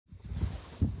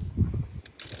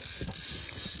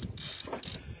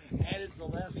for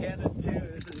left-handed too.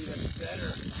 This is even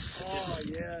better. Oh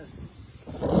yes.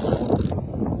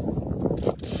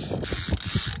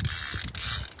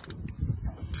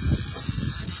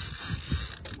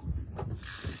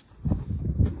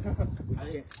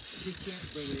 He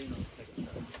can't bring it in on the second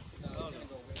try. No.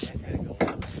 That's gotta go.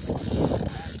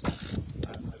 I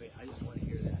mean, I just want to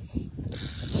hear that.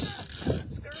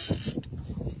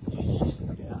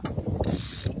 Yeah.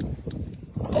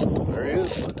 There he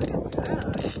is.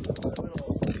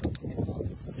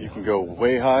 You can go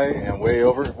way high and way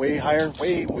over, way higher,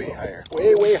 way higher,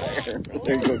 way higher.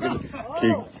 There you go.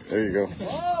 There you go.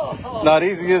 Oh. Not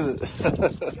easy, is it? You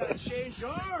gotta change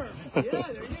arms. Yeah,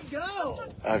 there you go.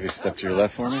 Have you stepped to your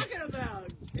left for me? What are you talking about?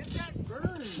 Get that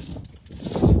burn.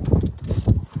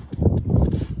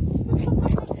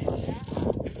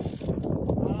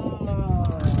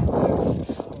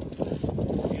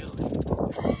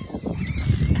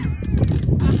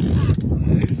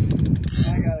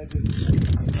 I gotta just,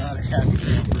 I'm not a happy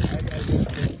camper. I gotta just,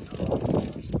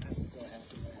 I'm so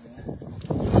happy right now.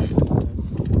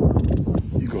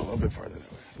 You go a little bit farther that way.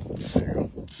 There you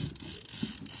go.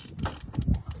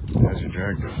 There's your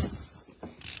drag.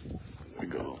 We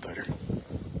go a little tighter.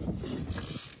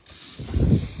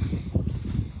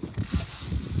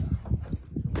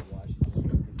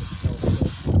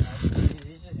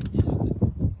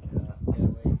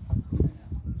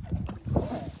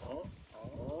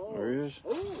 There he is.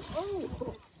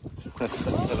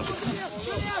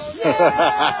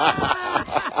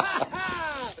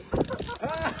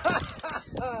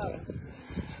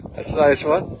 That's a nice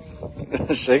one.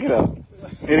 Shake it up.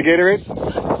 Need a Gatorade?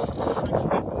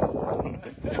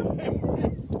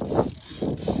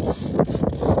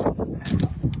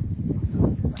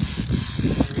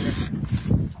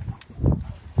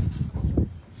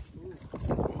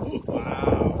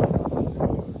 Wow.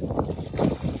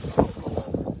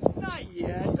 Not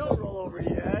yet. Don't roll over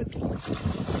yet.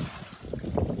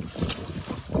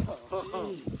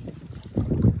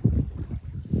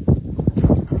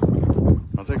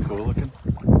 Aren't they cool looking?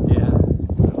 Yeah.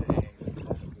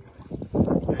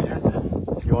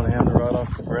 You want to hand the rod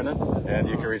off to Brennan? And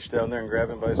you can reach down there and grab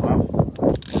him by his mouth.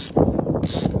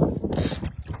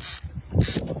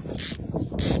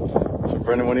 So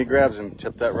Brennan, when he grabs him,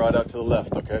 tip that rod out to the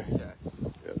left, okay? Okay.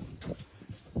 Yep.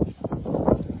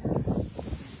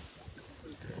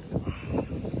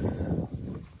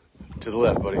 To the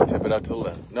left, buddy. Tip it out to the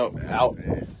left. No, out.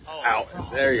 Out.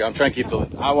 There you go. I'm trying to keep the...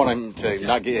 I want him to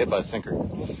not get hit by the sinker.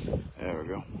 There we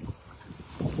go.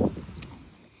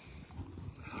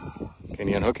 Can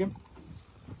you unhook him?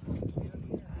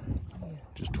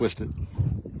 Just twist it.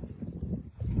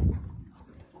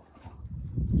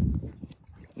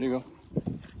 There you go.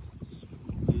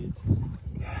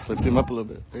 Lift him up a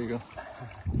little bit. There you go.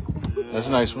 That's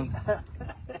a nice one.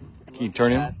 Can you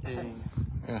turn him?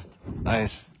 Yeah.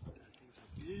 Nice.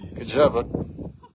 Good job, bud.